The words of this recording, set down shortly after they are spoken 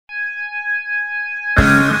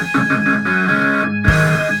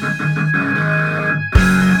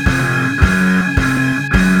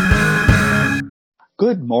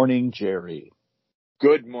Good morning, Jerry.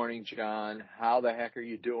 Good morning, John. How the heck are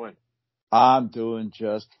you doing? I'm doing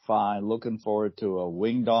just fine. Looking forward to a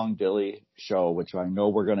Wing Dong Dilly show, which I know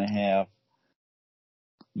we're going to have.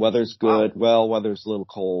 Weather's good. Wow. Well, weather's a little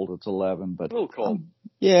cold. It's 11, but A little cold.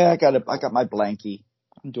 I got my blankie.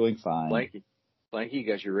 I'm doing fine. Blanky, you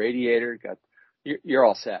got your radiator. You're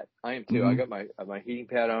all set. I am too. Mm-hmm. I got my heating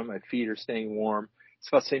pad on. My feet are staying warm. It's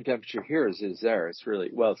about the same temperature here as it is there. It's really,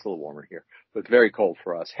 well, it's a little warmer here, but very cold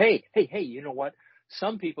for us. Hey, you know what?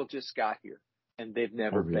 Some people just got here and they've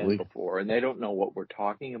never been before, and they don't know what we're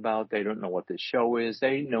talking about. They don't know what this show is.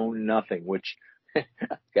 They know nothing, which I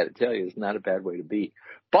got to tell you is not a bad way to be.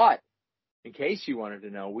 But in case you wanted to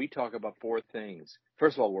know, we talk about four things.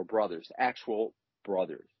 First of all, we're brothers, actual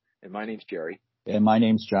brothers. And my name's Jerry. And my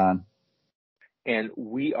name's John. And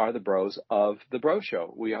we are the bros of the Bro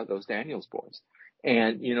Show. We are those Daniels boys.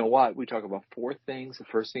 And you know what? We talk about four things. The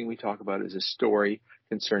first thing we talk about is a story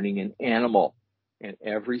concerning an animal. And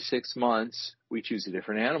every 6 months, we choose a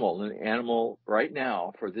different animal. And the animal right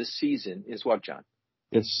now for this season is what, John?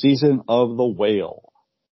 It's season of the whale.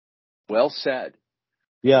 Well said.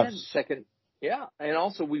 Yes. And second, and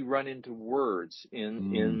also we run into words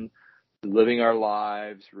in living our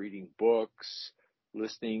lives, reading books,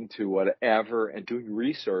 listening to whatever, and doing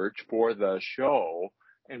research for the show.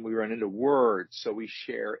 And we run into words, so we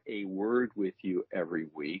share a word with you every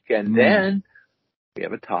week. And then we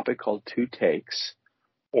have a topic called Two Takes,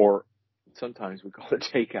 or sometimes we call it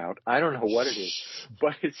Takeout. I don't know what it is,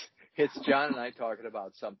 but it's John and I talking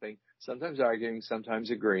about something, sometimes arguing, sometimes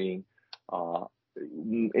agreeing. And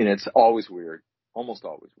it's always weird, almost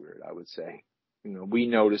always weird, I would say. You know, we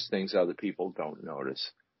notice things other people don't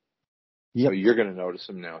notice. Yep. So you're going to notice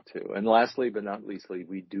them now too. And lastly, but not leastly,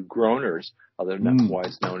 we do groaners,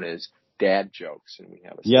 otherwise known as dad jokes, and we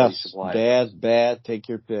have a steady supply. Yes, dad, bad, take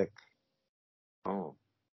your pick. Oh,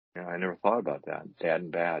 yeah, I never thought about that. Dad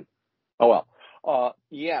and bad. Oh well.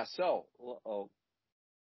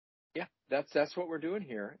 That's what we're doing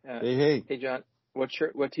here. Hey, John, what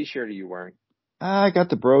T-shirt are you wearing? I got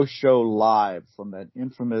the Bro Show live from that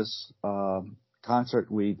infamous concert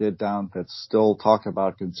we did down that's still talked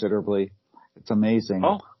about considerably. It's amazing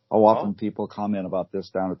how often people comment about this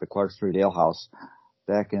down at the Clark Street Ale House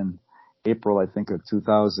back in April, I think, of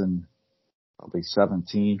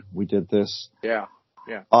 2017. We did this. Yeah.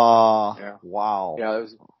 Wow. Yeah, that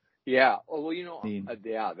was. Yeah. Well, you know,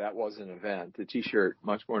 that was an event. The T-shirt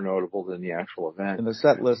much more notable than the actual event. And the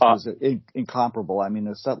set list was incomparable. I mean,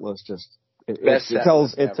 the set list just it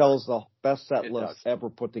tells the best set list ever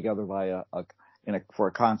put together by for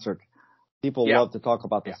a concert. People love to talk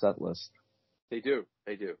about the set list. They do.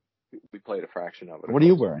 We played a fraction of it. What are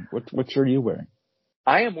you wearing? What shirt are you wearing?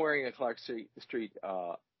 I am wearing a Clark Street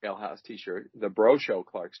Ale House T-shirt, the Bro Show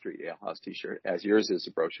Clark Street Ale House T-shirt, as yours is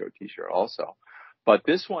a Bro Show T-shirt also. But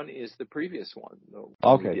this one is the previous one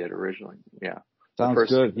we did originally. Yeah. Sounds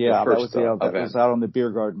good. Yeah, that was out on the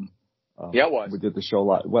beer garden. Yeah, it was. We did the show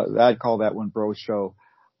live. Well, I'd call that one Bro Show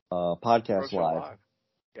podcast live.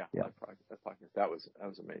 Yeah. Podcast. That was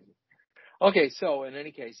amazing. Okay, so in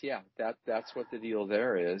any case, that's what the deal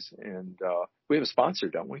there is, and we have a sponsor,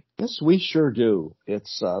 don't we? Yes, we sure do.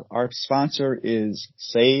 It's our sponsor is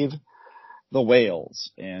Save the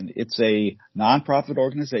Whales, and it's a nonprofit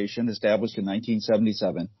organization established in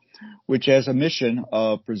 1977, which has a mission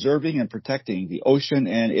of preserving and protecting the ocean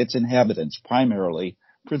and its inhabitants,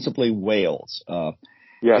 principally whales.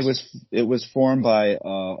 Yes. It was formed by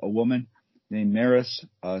a woman named Maris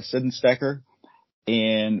Sidenstecker.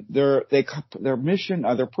 And their mission,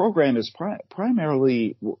 their program is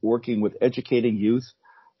primarily working with educating youth,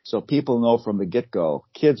 so people know from the get-go.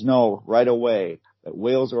 Kids know right away that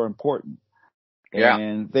whales are important. Yeah.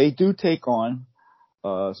 And they do take on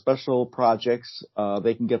special projects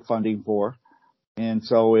they can get funding for. And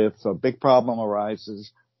so if a big problem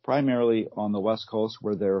arises, primarily on the West Coast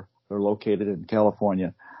where they're located in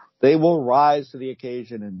California, they will rise to the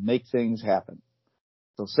occasion and make things happen.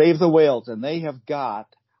 So Save the Whales, and they have got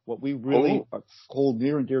what we really hold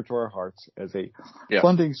near and dear to our hearts as a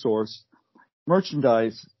funding source.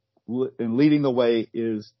 Merchandise, and leading the way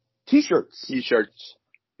is T-shirts. T-shirts.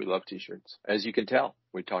 We love T-shirts. As you can tell,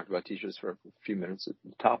 we talked about T-shirts for a few minutes at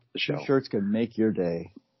the top of the show. T-shirts can make your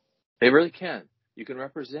day. They really can. You can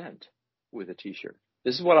represent with a T-shirt.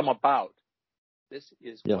 This is what I'm about. This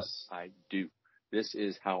is what I do. This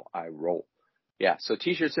is how I roll. Yeah, so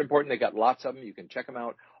T-shirts are important. They got lots of them. You can check them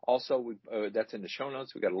out. Also, that's in the show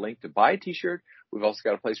notes. We've got a link to buy a T-shirt. We've also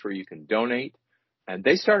got a place where you can donate. And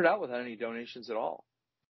they started out without any donations at all.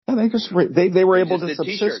 And they were able to did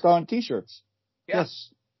subsist t-shirts. on T-shirts. Yeah. Yes.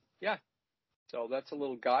 Yeah. So that's a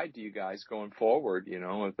little guide to you guys going forward.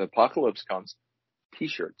 If the apocalypse comes,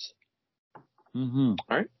 T-shirts. Mm-hmm.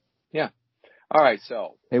 All right. Yeah. All right.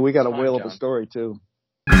 So. Hey, we got a time, whale John. of a story too.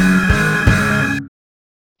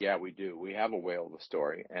 Yeah, we do. We have a whale of a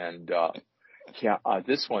story, and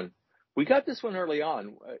this one. We got this one early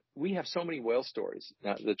on. We have so many whale stories.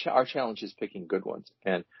 Now, our challenge is picking good ones,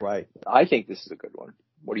 and Right. I think this is a good one.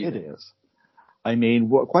 What do you think? It is. I mean,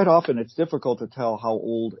 quite often it's difficult to tell how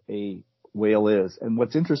old a whale is. And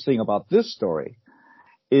what's interesting about this story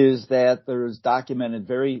is that there's documented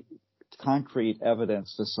very concrete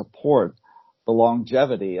evidence to support the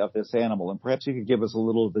longevity of this animal. And perhaps you could give us a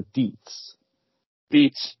little of the deets.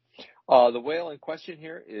 Beats. The whale in question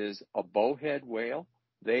here is a bowhead whale.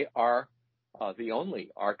 They are the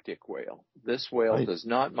only Arctic whale. This whale does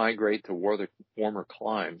not migrate to warmer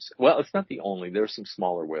climes. Well, it's not the only. There's some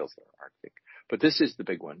smaller whales that are Arctic. But this is the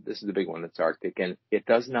big one. This is the big one that's Arctic. And it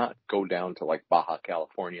does not go down to like Baja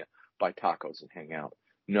California, buy tacos and hang out.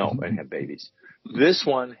 No, and have babies. This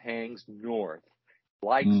one hangs north,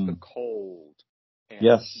 likes the cold. And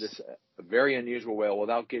yes. This a very unusual whale.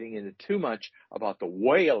 Without getting into too much about the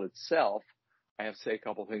whale itself, I have to say a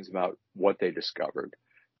couple things about what they discovered.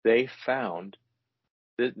 They found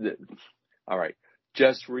all right,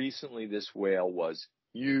 just recently this whale was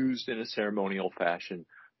used in a ceremonial fashion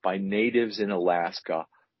by natives in Alaska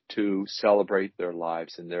to celebrate their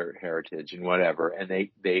lives and their heritage and whatever. And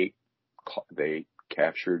they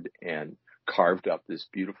captured and carved up this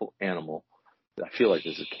beautiful animal. I feel like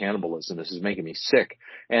this is cannibalism. This is making me sick.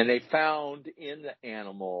 And they found in the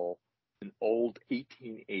animal an old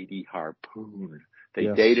 1880 harpoon. They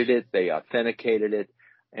dated it. They authenticated it.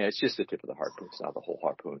 And it's just the tip of the harpoon. It's not the whole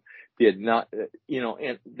harpoon. They had not,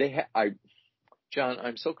 and they John,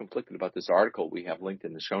 I'm so conflicted about this article we have linked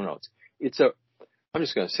in the show notes. I'm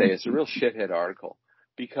just going to say it's a real shithead article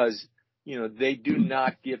because, they do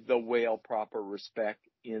not give the whale proper respect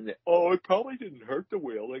in that, it probably didn't hurt the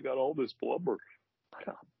whale. They got all this blubber.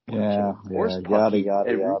 Yada.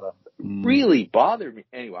 Really bothered me.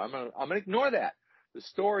 Anyway, I'm going to ignore that. The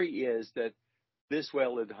story is that this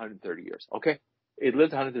whale lived 130 years. Okay. It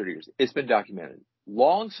lived 130 years. It's been documented.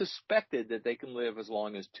 Long suspected that they can live as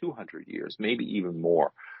long as 200 years, maybe even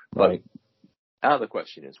more. But now the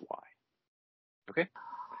question is why? Okay.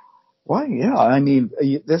 Why? Yeah. I mean,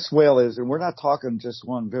 this whale is, and we're not talking just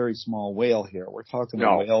one very small whale here. We're talking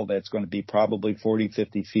a whale that's going to be probably 40,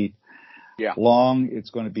 50 feet long.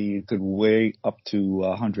 It's going to be, could weigh up to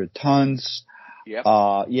 100 tons. Yep.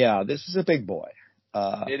 This is a big boy.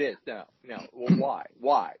 It is. Now, well,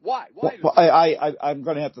 why? I'm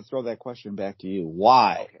going to have to throw that question back to you.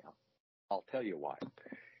 Why? Okay. I'll tell you why.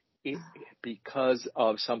 Because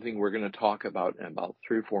of something we're going to talk about in about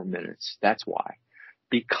 3 or 4 minutes. That's why.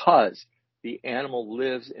 Because the animal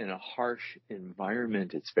lives in a harsh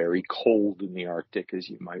environment. It's very cold in the Arctic, as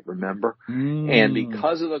you might remember. And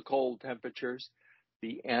because of the cold temperatures,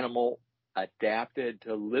 the animal adapted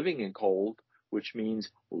to living in cold, which means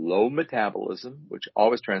low metabolism, which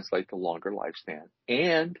always translates to longer lifespan.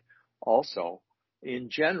 And also, in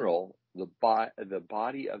general, the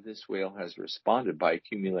body of this whale has responded by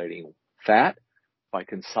accumulating fat, by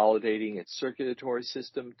consolidating its circulatory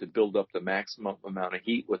system to build up the maximum amount of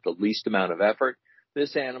heat with the least amount of effort.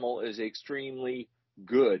 This animal is extremely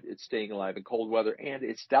good at staying alive in cold weather, and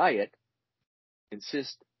its diet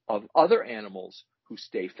consists of other animals who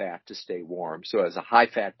stay fat to stay warm. So it has a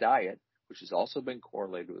high-fat diet, which has also been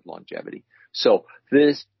correlated with longevity. So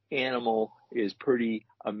this animal is pretty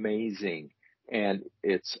amazing, and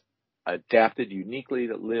it's adapted uniquely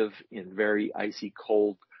to live in very icy,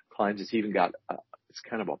 cold climes. It's even got it's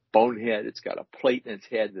kind of a bonehead. It's got a plate in its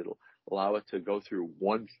head that'll allow it to go through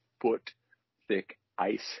 1 foot thick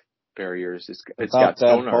ice barriers. It's got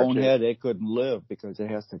that bonehead, it couldn't live because it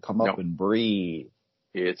has to come up and breathe.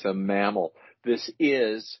 It's a mammal. This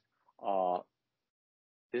is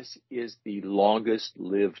the longest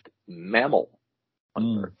lived mammal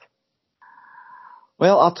on Earth.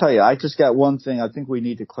 Well, I'll tell you, I just got one thing. I think we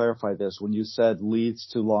need to clarify this. When you said leads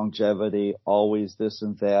to longevity, always this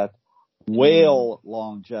and that, whale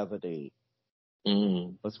longevity.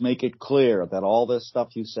 Let's make it clear that all this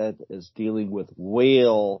stuff you said is dealing with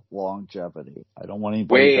whale longevity. I don't want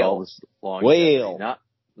anybody to all this. Whale.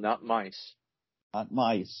 Not mice. Not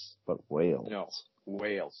mice, but whales. No,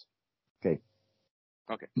 whales.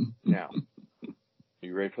 Okay. Now,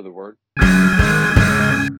 you ready for the word?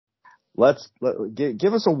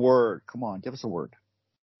 Give us a word. Come on, give us a word.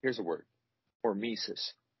 Here's a word.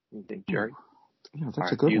 Hormesis. You think, Jerry? Yeah,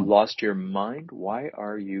 that's a good one. You lost your mind? Why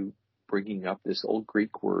are you bringing up this old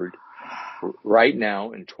Greek word right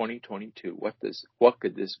now in 2022.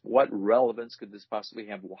 What relevance could this possibly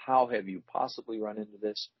have? How have you possibly run into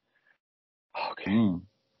this? Okay. And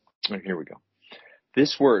here we go.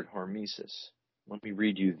 This word, hormesis, let me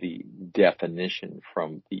read you the definition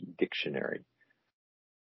from the dictionary.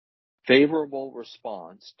 Favorable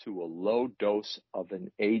response to a low dose of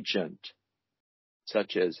an agent,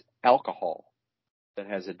 such as alcohol, that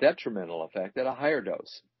has a detrimental effect at a higher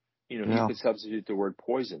dose. You could substitute the word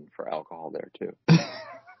poison for alcohol there too.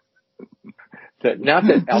 Not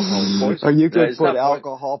that alcohol is poison. Or you could put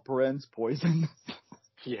alcohol parens poison.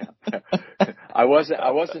 Yeah. I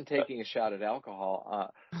wasn't taking a shot at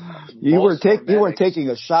alcohol. You were taking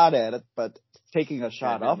a shot at it, but taking a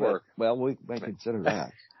shot of it. Well, we might consider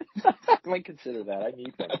that. I might consider that. I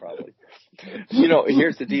need one probably.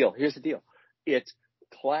 Here's the deal. It's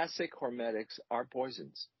classic hormetics are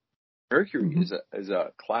poisons. Mercury is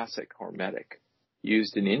a classic hormetic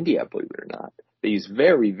used in India, believe it or not. They use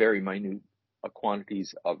very, very minute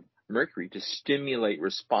quantities of mercury to stimulate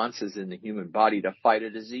responses in the human body to fight a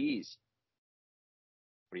disease.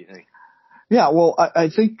 What do you think? Yeah, well, I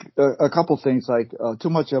think a couple things, like too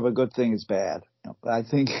much of a good thing is bad. I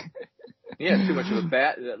think. Yeah, too much of a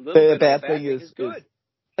bad thing is good.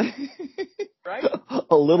 Right?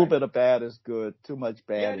 A little bit of bad is good. Too much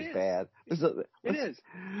bad is bad. It is.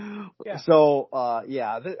 Yeah. So, I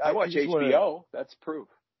watch HBO. That's proof.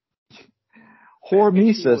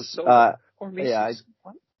 Hormesis. Hormesis. Yeah,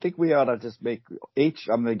 I think we ought to just make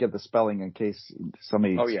I'm going to get the spelling in case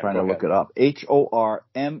somebody's trying to look it up.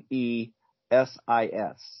 HORMESIS.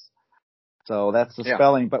 So that's the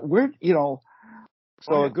spelling. But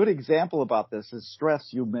so a good example about this is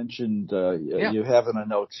stress. You mentioned you have in the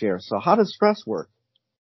notes here. So how does stress work?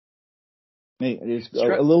 Is a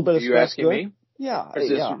little bit of stress asking good? Me? Yeah. Or is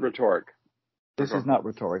this rhetoric? This is not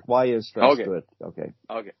rhetoric. Why is stress good? Okay.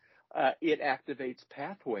 It activates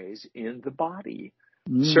pathways in the body.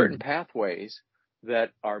 Certain pathways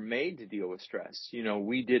that are made to deal with stress.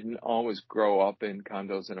 We didn't always grow up in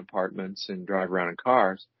condos and apartments and drive around in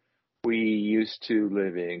cars. We used to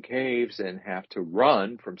live in caves and have to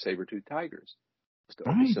run from saber-toothed tigers. Just to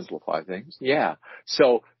oversimplify things. Yeah.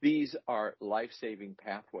 So these are life-saving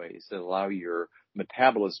pathways that allow your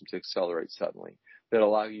metabolism to accelerate suddenly, that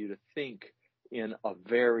allow you to think in a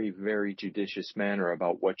very, very judicious manner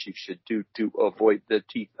about what you should do to avoid the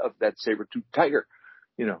teeth of that saber-toothed tiger.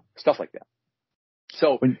 Stuff like that.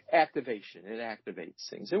 So it activates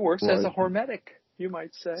things. It works as a hormetic, you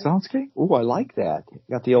might say. Sounds good. Oh, I like that. You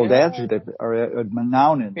got the old adjective or a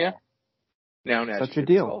noun in there. Noun adjective. Such a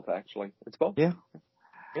deal. It's both, actually. It's both. Yeah.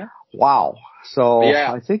 Yeah. Wow. So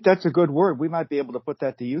I think that's a good word. We might be able to put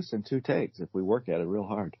that to use in 2 takes if we work at it real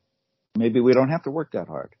hard. Maybe we don't have to work that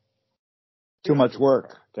hard. Too much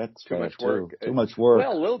work. That's too much work. Too much work.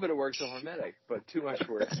 Well, a little bit of work's a hormetic, but too much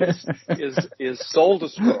work is soul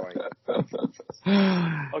destroying.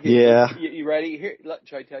 Okay. Yeah. You ready? Here,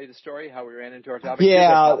 should I tell you the story? How we ran into our topic?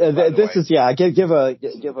 Yeah. This is Give a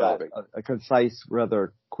concise,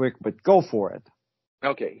 rather quick, but go for it.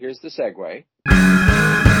 Okay. Here's the segue.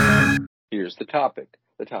 Here's the topic.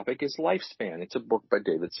 The topic is lifespan. It's a book by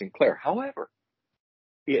David Sinclair. However,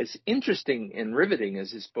 as interesting and riveting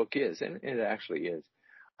as this book is, and it actually is,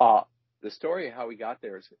 the story of how we got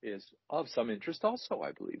there is of some interest also,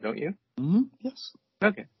 I believe, don't you? Mm-hmm. Yes.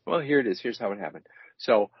 Okay. Well, here it is. Here's how it happened.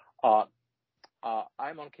 So I'm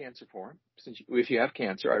on Cancer Forum. If you have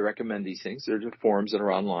cancer, I recommend these things. There's forums that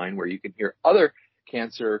are online where you can hear other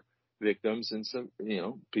cancer victims and some,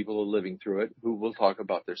 people who are living through it who will talk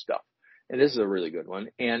about their stuff. And this is a really good one.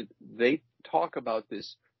 And they talk about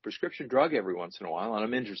this prescription drug every once in a while, and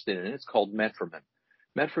I'm interested in it. It's called metformin.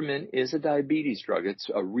 Metformin is a diabetes drug. It's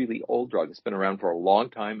a really old drug. It's been around for a long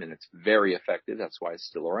time, and it's very effective. That's why it's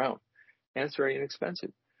still around. And it's very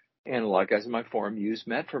inexpensive. And a lot of guys in my forum use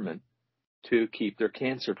metformin to keep their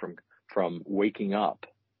cancer from waking up.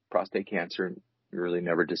 Prostate cancer really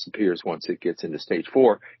never disappears once it gets into stage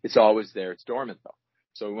 4. It's always there. It's dormant, though.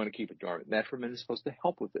 So we want to keep it dormant. Metformin is supposed to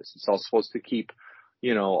help with this. It's also supposed to keep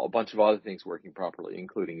a bunch of other things working properly,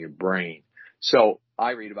 including your brain. So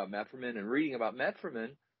I read about metformin, and reading about metformin,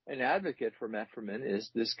 an advocate for metformin is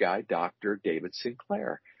this guy, Dr. David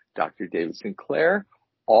Sinclair. Dr. David Sinclair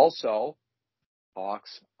also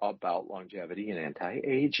talks about longevity and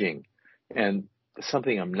anti-aging. And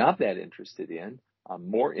something I'm not that interested in. I'm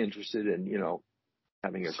more interested in,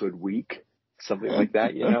 having a good week, something like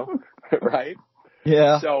that, right?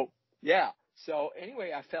 Yeah. So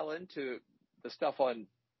anyway, I fell into the stuff on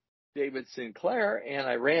David Sinclair, and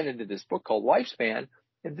I ran into this book called Lifespan.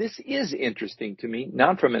 And this is interesting to me,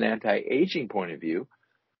 not from an anti-aging point of view,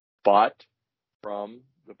 but from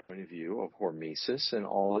the point of view of hormesis and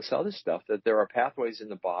all this other stuff, that there are pathways in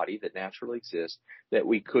the body that naturally exist that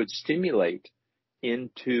we could stimulate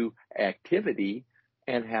into activity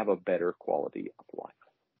and have a better quality of life.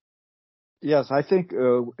 Yes, I think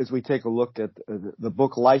as we take a look at the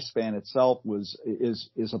book Lifespan itself is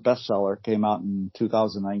a bestseller. Came out in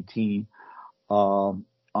 2019, and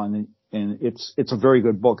it's a very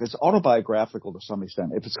good book. It's autobiographical to some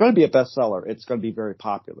extent. If it's going to be a bestseller, it's going to be very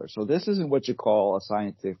popular. So this isn't what you call a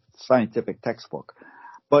scientific textbook,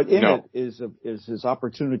 but in it is his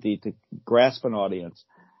opportunity to grasp an audience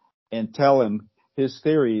and tell him his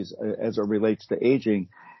theories as it relates to aging.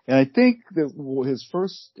 And I think that his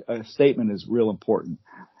first statement is real important.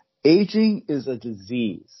 Aging is a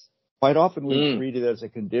disease. Quite often we treat it as a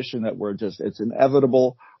condition that it's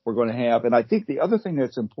inevitable, we're going to have. And I think the other thing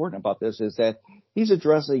that's important about this is that he's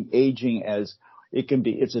addressing aging as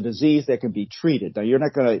it's a disease that can be treated. Now, you're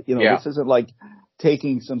not going to, this isn't like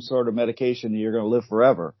taking some sort of medication and you're going to live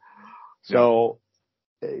forever. So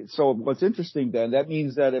what's interesting then, that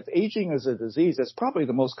means that if aging is a disease, it's probably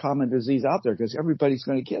the most common disease out there because everybody's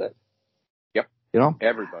going to get it. Yep.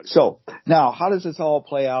 Everybody. So now how does this all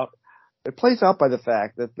play out? It plays out by the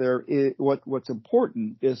fact that what's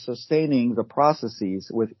important is sustaining the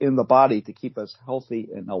processes within the body to keep us healthy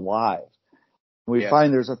and alive. We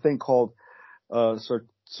find there's a thing called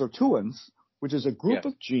sirtuins, which is a group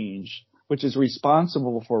of genes which is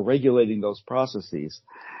responsible for regulating those processes.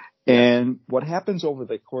 And what happens over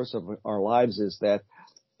the course of our lives is that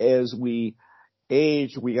as we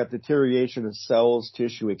age, we got deterioration of cells,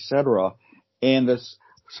 tissue, etc. And the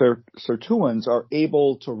sirtuins are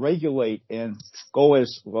able to regulate and go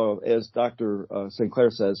as Dr.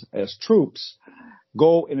 Sinclair says, as troops,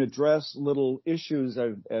 go and address little issues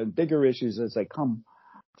and bigger issues as they come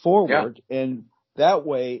forward. Yeah. And that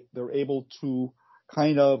way they're able to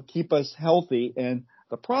kind of keep us healthy. And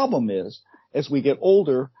the problem is, as we get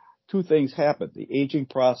older, two things happen. The aging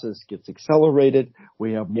process gets accelerated.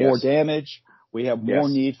 We have more damage. We have more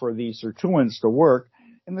need for these sirtuins to work.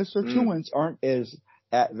 And the sirtuins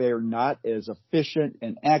they're not as efficient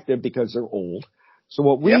and active because they're old. So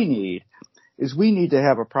what we need is we need to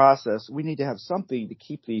have a process. We need to have something to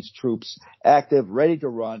keep these troops active, ready to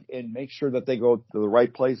run, and make sure that they go to the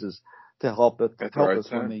right places to help us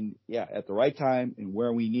running at the right time and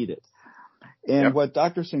where we need it. And what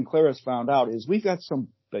Dr. Sinclair has found out is we've got some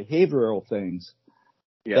behavioral things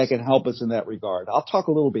that can help us in that regard. I'll talk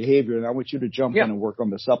a little behavior, and I want you to jump in and work on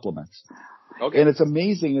the supplements. Okay. And it's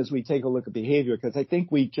amazing as we take a look at behavior, because I think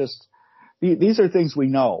these are things we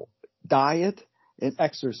know. Diet and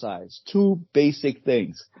exercise, two basic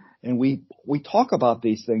things. And we talk about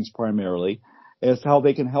these things primarily as how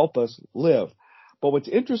they can help us live. But what's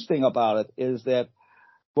interesting about it is that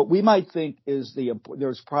what we might think is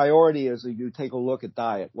there's priority as you take a look at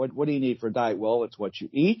diet. What do you need for diet? Well, it's what you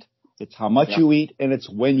eat, it's how much you eat, and it's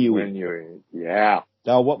when you eat. Yeah.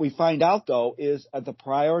 Now, what we find out, though, is to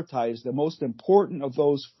prioritize the most important of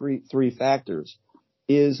those three factors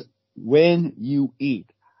is when you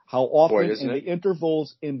eat, how often, and the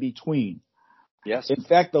intervals in between. Yes. In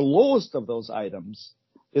fact, the lowest of those items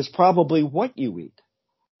is probably what you eat.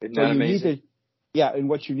 Isn't that amazing? And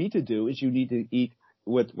what you need to do is you need to eat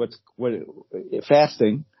with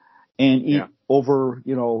fasting and eat over,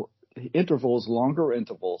 intervals, longer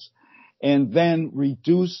intervals, and then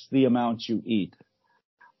reduce the amount you eat.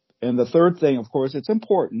 And the third thing, of course, it's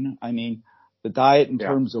important. I mean, the diet in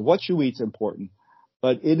terms of what you eat is important,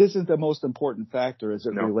 but it isn't the most important factor as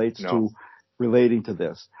it relates to relating to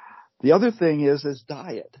this. The other thing is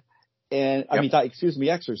diet. And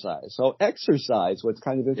exercise. So exercise, what's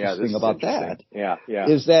kind of interesting about that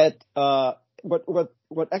is that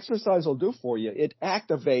what exercise will do for you, it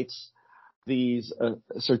activates these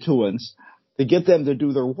sirtuins to get them to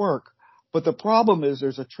do their work. But the problem is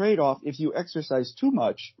there's a trade-off. If you exercise too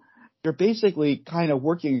much, you're basically kind of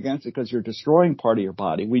working against it because you're destroying part of your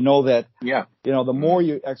body. We know that, the more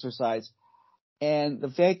you exercise. And the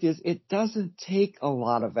fact is, it doesn't take a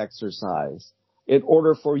lot of exercise in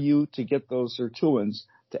order for you to get those sirtuins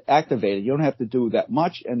to activate it. You don't have to do that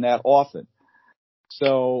much and that often.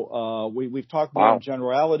 So we've talked more in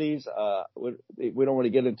generalities. We don't want to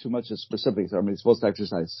get into much of specifics. I mean, you're supposed to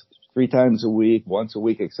exercise 3 times a week, once a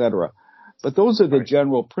week, etc. But those are the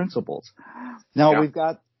general principles. Now we've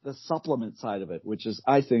got the supplement side of it, which is,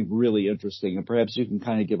 I think, really interesting. And perhaps you can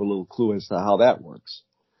kind of give a little clue as to how that works.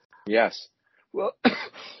 Yes. Well,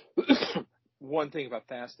 one thing about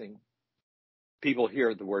fasting, people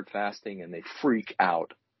hear the word fasting and they freak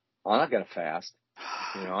out. I'm not going to fast.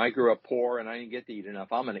 I grew up poor and I didn't get to eat enough.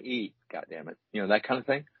 I'm going to eat. God damn it. That kind of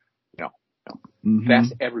thing. No. Mm-hmm.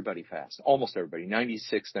 Fast, everybody fasts. Almost everybody.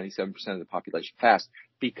 96, 97% of the population fast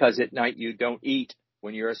because at night you don't eat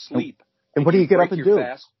when you're asleep. And what do you get up and do?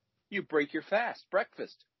 Fast, you break your fast.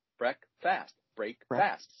 Breakfast. Fast. Break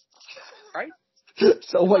fast. Right?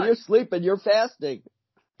 So when you're sleeping, you're fasting.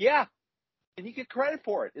 Yeah. And you get credit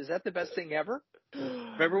for it. Is that the best thing ever?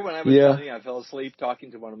 Remember when I was telling you I fell asleep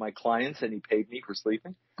talking to one of my clients and he paid me for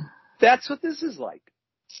sleeping? That's what this is like.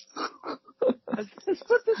 That's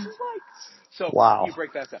what this is like. So you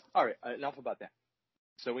break fast down. All right, enough about that.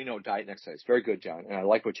 So we know diet and exercise. Very good, John. And I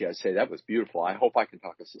like what you had to say. That was beautiful. I hope I can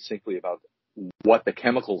talk succinctly about what the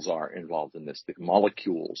chemicals are involved in this, the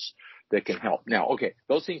molecules that can help. Now, okay,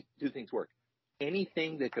 those two things work.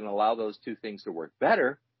 Anything that can allow those two things to work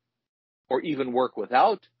better or even work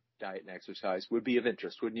without diet and exercise would be of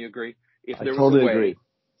interest. Wouldn't you agree? I totally agree.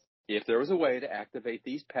 If there was a way to activate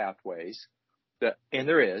these pathways, and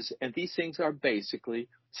there is, and these things are basically,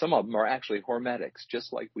 some of them are actually hormetics,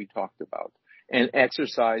 just like we talked about. And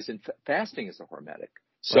exercise and fasting is a hormetic.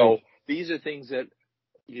 So these are things that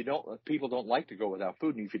people don't like to go without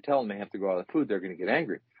food. And if you tell them they have to go without food, they're going to get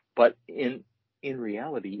angry. But in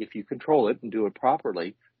reality, if you control it and do it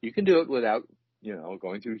properly, you can do it without,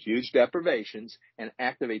 going through huge deprivations and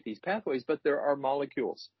activate these pathways. But there are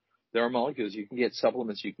molecules. There are molecules you can get,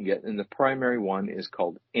 supplements you can get. And the primary one is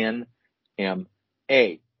called NMA. And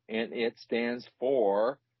it stands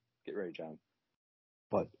for, get ready, John.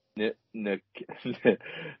 What? Nicotinamide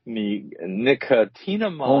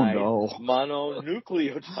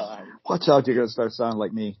mononucleotide. Watch out, you're going to start sounding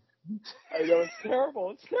like me. I know, it's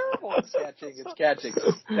terrible. It's catching.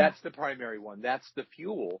 That's the primary one. That's the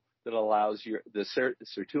fuel that allows the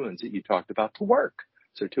sirtuins that you talked about to work.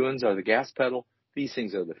 Sirtuins are the gas pedal. These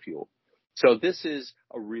things are the fuel. So this is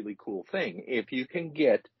a really cool thing. If you can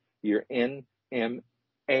get your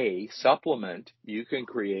NMA supplement, you can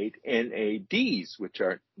create NADs, which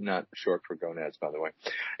are not short for gonads, by the way.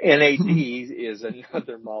 NADs is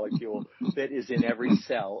another molecule that is in every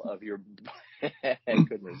cell of your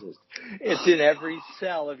goodness, it's in every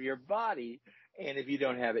cell of your body. And if you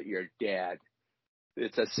don't have it, you're dead.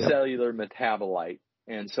 It's a cellular metabolite.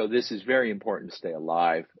 And so this is very important to stay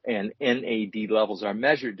alive. And NAD levels are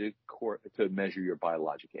measured to measure your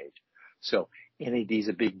biologic age. So NAD is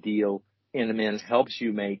a big deal. NMN helps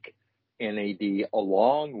you make NAD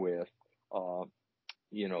along with,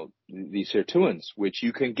 these sirtuins, which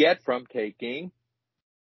you can get from taking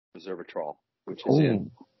resveratrol, which is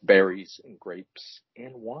in berries and grapes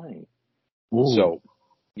and wine. Ooh. So,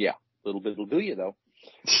 yeah, a little bit will do you, though.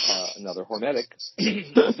 Another hormetic.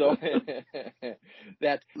 So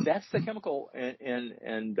that's the chemical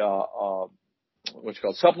and what's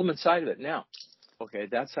called supplement side of it. Now, okay,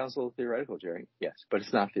 that sounds a little theoretical, Jerry. Yes, but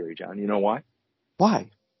it's not theory, John. You know why? Why?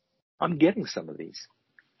 I'm getting some of these.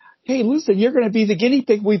 Hey, listen, you're going to be the guinea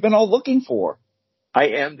pig we've been all looking for. I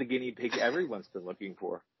am the guinea pig everyone's been looking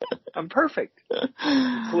for. I'm perfect.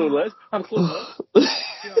 I'm clueless.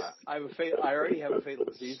 I already have a fatal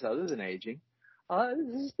disease other than aging.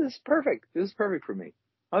 This is perfect. This is perfect for me.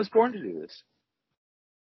 I was born to do this.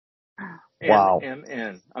 Wow.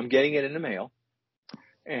 And I'm getting it in the mail.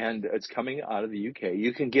 And it's coming out of the UK.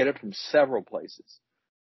 You can get it from several places.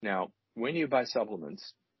 Now, when you buy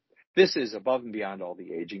supplements, this is above and beyond all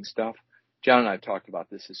the aging stuff. John and I have talked about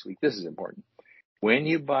this week. This is important. When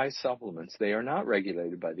you buy supplements, they are not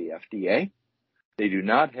regulated by the FDA. They do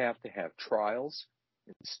not have to have trials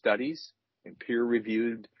and studies and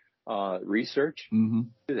peer-reviewed research. Mm-hmm.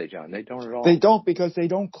 Do they, John? They don't at all. They don't, because they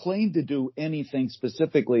don't claim to do anything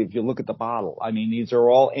specifically if you look at the bottle. I mean, these are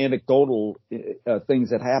all anecdotal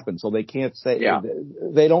things that happen, so they can't say,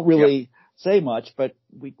 they don't really say much, but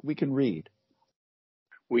we can read.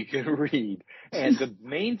 We can read. And the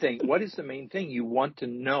main thing, what is the main thing? You want to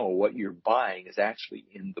know what you're buying is actually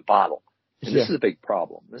in the bottle. And this is a big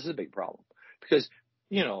problem. Because,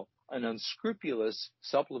 an unscrupulous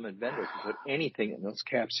supplement vendor can put anything in those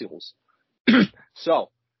capsules.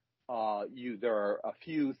 So, there are a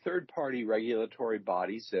few third-party regulatory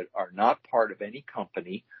bodies that are not part of any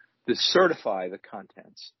company that certify the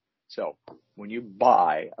contents. So, when you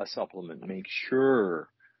buy a supplement, make sure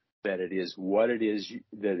that it is what it is,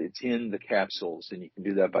 that it's in the capsules. And you can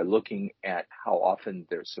do that by looking at how often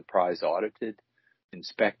they're surprise audited,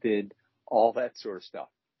 inspected, all that sort of stuff.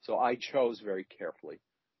 So I chose very carefully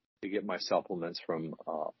to get my supplements from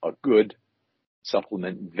a good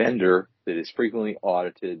supplement vendor that is frequently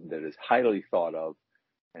audited, that is highly thought of,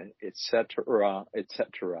 and et cetera, et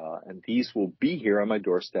cetera. And these will be here on my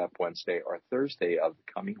doorstep Wednesday or Thursday of the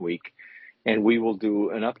coming week. And we will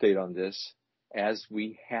do an update on this as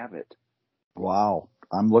we have it. Wow.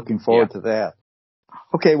 I'm looking forward to that.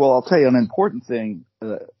 Okay, well, I'll tell you an important thing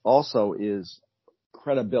also is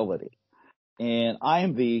credibility. And I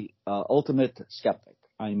am the ultimate skeptic.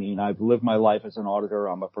 I mean, I've lived my life as an auditor.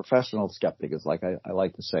 I'm a professional skeptic, is like I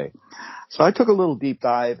like to say. So I took a little deep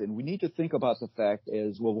dive, and we need to think about the fact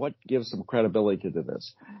is, well, what gives some credibility to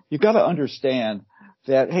this? You've got to understand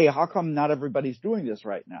that, hey, how come not everybody's doing this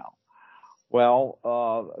right now? Well,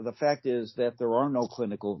 the fact is that there are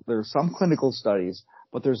some clinical studies,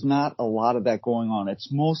 but there's not a lot of that going on. It's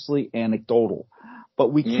mostly anecdotal.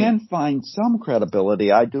 But we can find some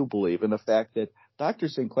credibility, I do believe, in the fact that Dr.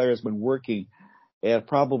 Sinclair has been working at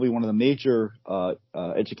probably one of the major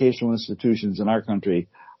educational institutions in our country,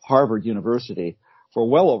 Harvard University, for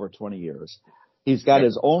well over 20 years. He's got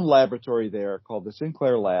his own laboratory there called the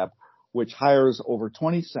Sinclair Lab, which hires over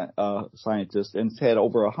 20 scientists and has had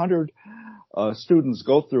over 100 students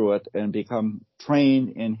go through it and become trained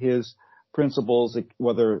in his principles,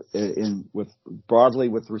 whether broadly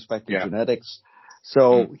with respect to genetics.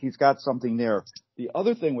 So he's got something there. The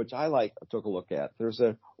other thing which I took a look at, there's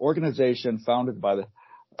an organization founded by the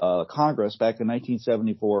Congress back in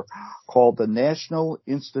 1974 called the National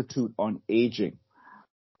Institute on Aging.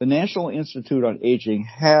 The National Institute on Aging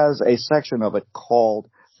has a section of it called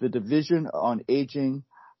the Division on Aging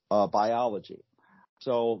Biology.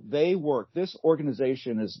 So this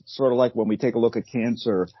organization is sort of like when we take a look at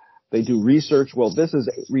cancer, they do research. Well, this is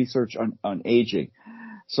research on aging.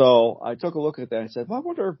 So I took a look at that and said, well, I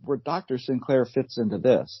wonder where Dr. Sinclair fits into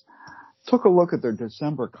this. Took a look at their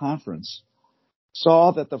December conference,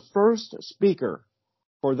 saw that the first speaker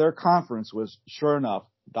for their conference was, sure enough,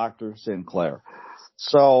 Dr. Sinclair.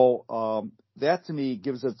 So that to me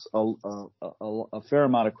gives it a fair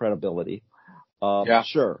amount of credibility.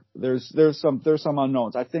 Sure, there's some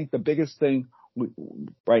unknowns. I think the biggest thing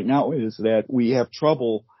right now is that we have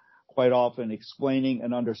trouble quite often explaining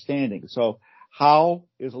and understanding. So how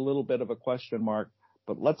is a little bit of a question mark,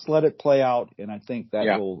 but let's let it play out, and I think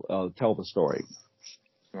that will tell the story.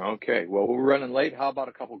 Okay. Well, we're running late. How about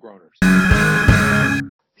a couple groaners?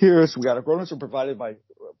 We got a groaners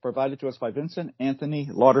provided to us by Vincent Anthony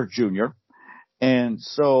Lauder Jr. And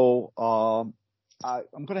so I'm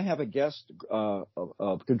going to have a guest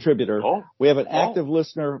contributor. We have an active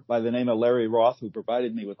listener by the name of Larry Roth who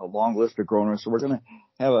provided me with a long list of groaners. So we're going to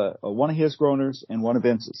have one of his groaners and one of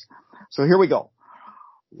Vince's. So here we go.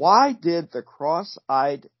 Why did the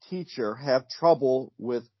cross-eyed teacher have trouble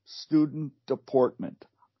with student deportment?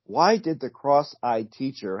 Why did the cross-eyed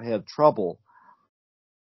teacher have trouble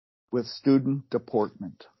with student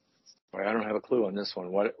deportment? Well, I don't have a clue on this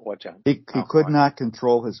one. What, John? He could not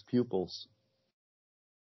control his pupils.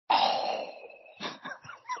 Oh,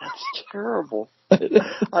 that's terrible.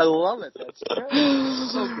 I love it. That's terrible.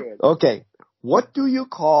 So good. Okay. What do you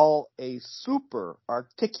call a super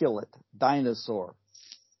articulate dinosaur?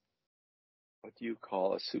 What do you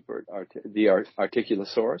call the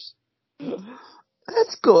Articulosaurus?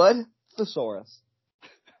 That's good. Thesaurus.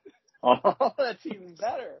 Oh, that's even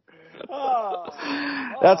better.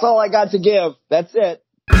 That's all I got to give. That's it.